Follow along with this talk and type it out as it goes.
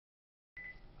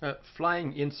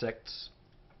Flying insects.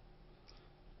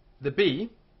 The bee,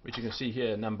 which you can see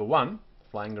here, number 1,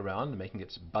 flying around, making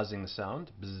its buzzing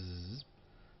sound. Bzzz.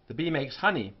 The bee makes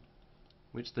honey,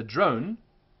 which the drone,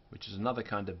 which is another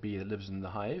kind of bee that lives in the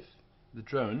hive, the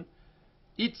drone,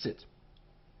 eats it.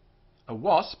 A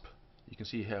wasp, you can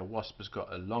see here a wasp has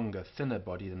got a longer, thinner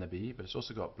body than a bee, but it's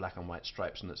also got black and white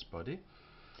stripes on its body.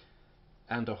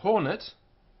 And a hornet,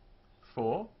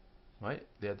 4, right,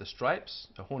 they're the stripes.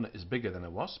 A hornet is bigger than a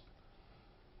wasp.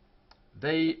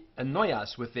 They annoy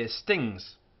us with their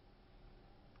stings.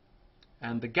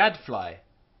 And the gadfly,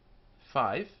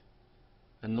 5,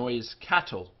 annoys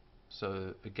cattle.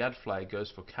 So the gadfly goes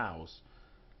for cows.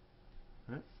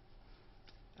 Right?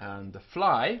 And the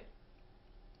fly,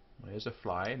 there's a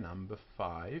fly, number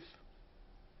 5.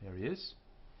 There he is.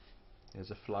 There's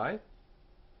a fly.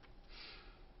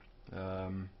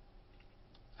 The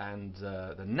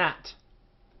gnat,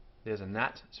 there's a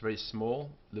gnat, it's very small,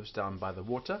 lives down by the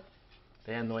water.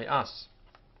 They annoy us.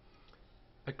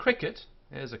 A cricket,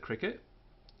 there's a cricket,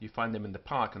 you find them in the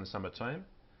park in the summertime.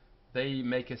 They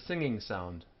make a singing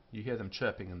sound, you hear them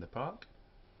chirping in the park.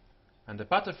 And a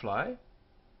butterfly,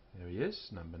 there he is,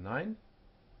 number 9.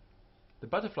 The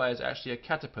butterfly is actually a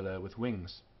caterpillar with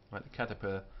wings. Right? The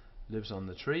caterpillar lives on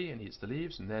the tree and eats the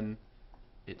leaves, and then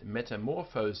it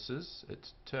metamorphoses,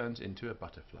 it turns into a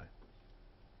butterfly.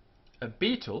 A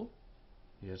beetle,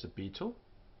 here's a beetle,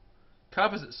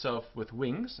 covers itself with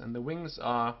wings, and the wings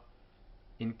are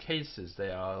in cases,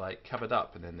 they are like covered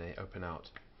up and then they open out.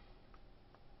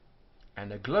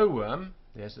 And a glowworm,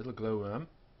 there's a little glowworm,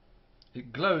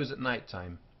 it glows at night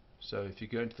time. So if you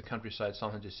go into the countryside,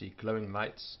 sometimes you see glowing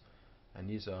lights, and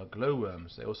these are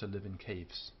glowworms. They also live in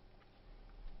caves.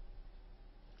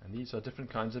 And these are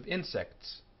different kinds of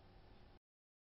insects.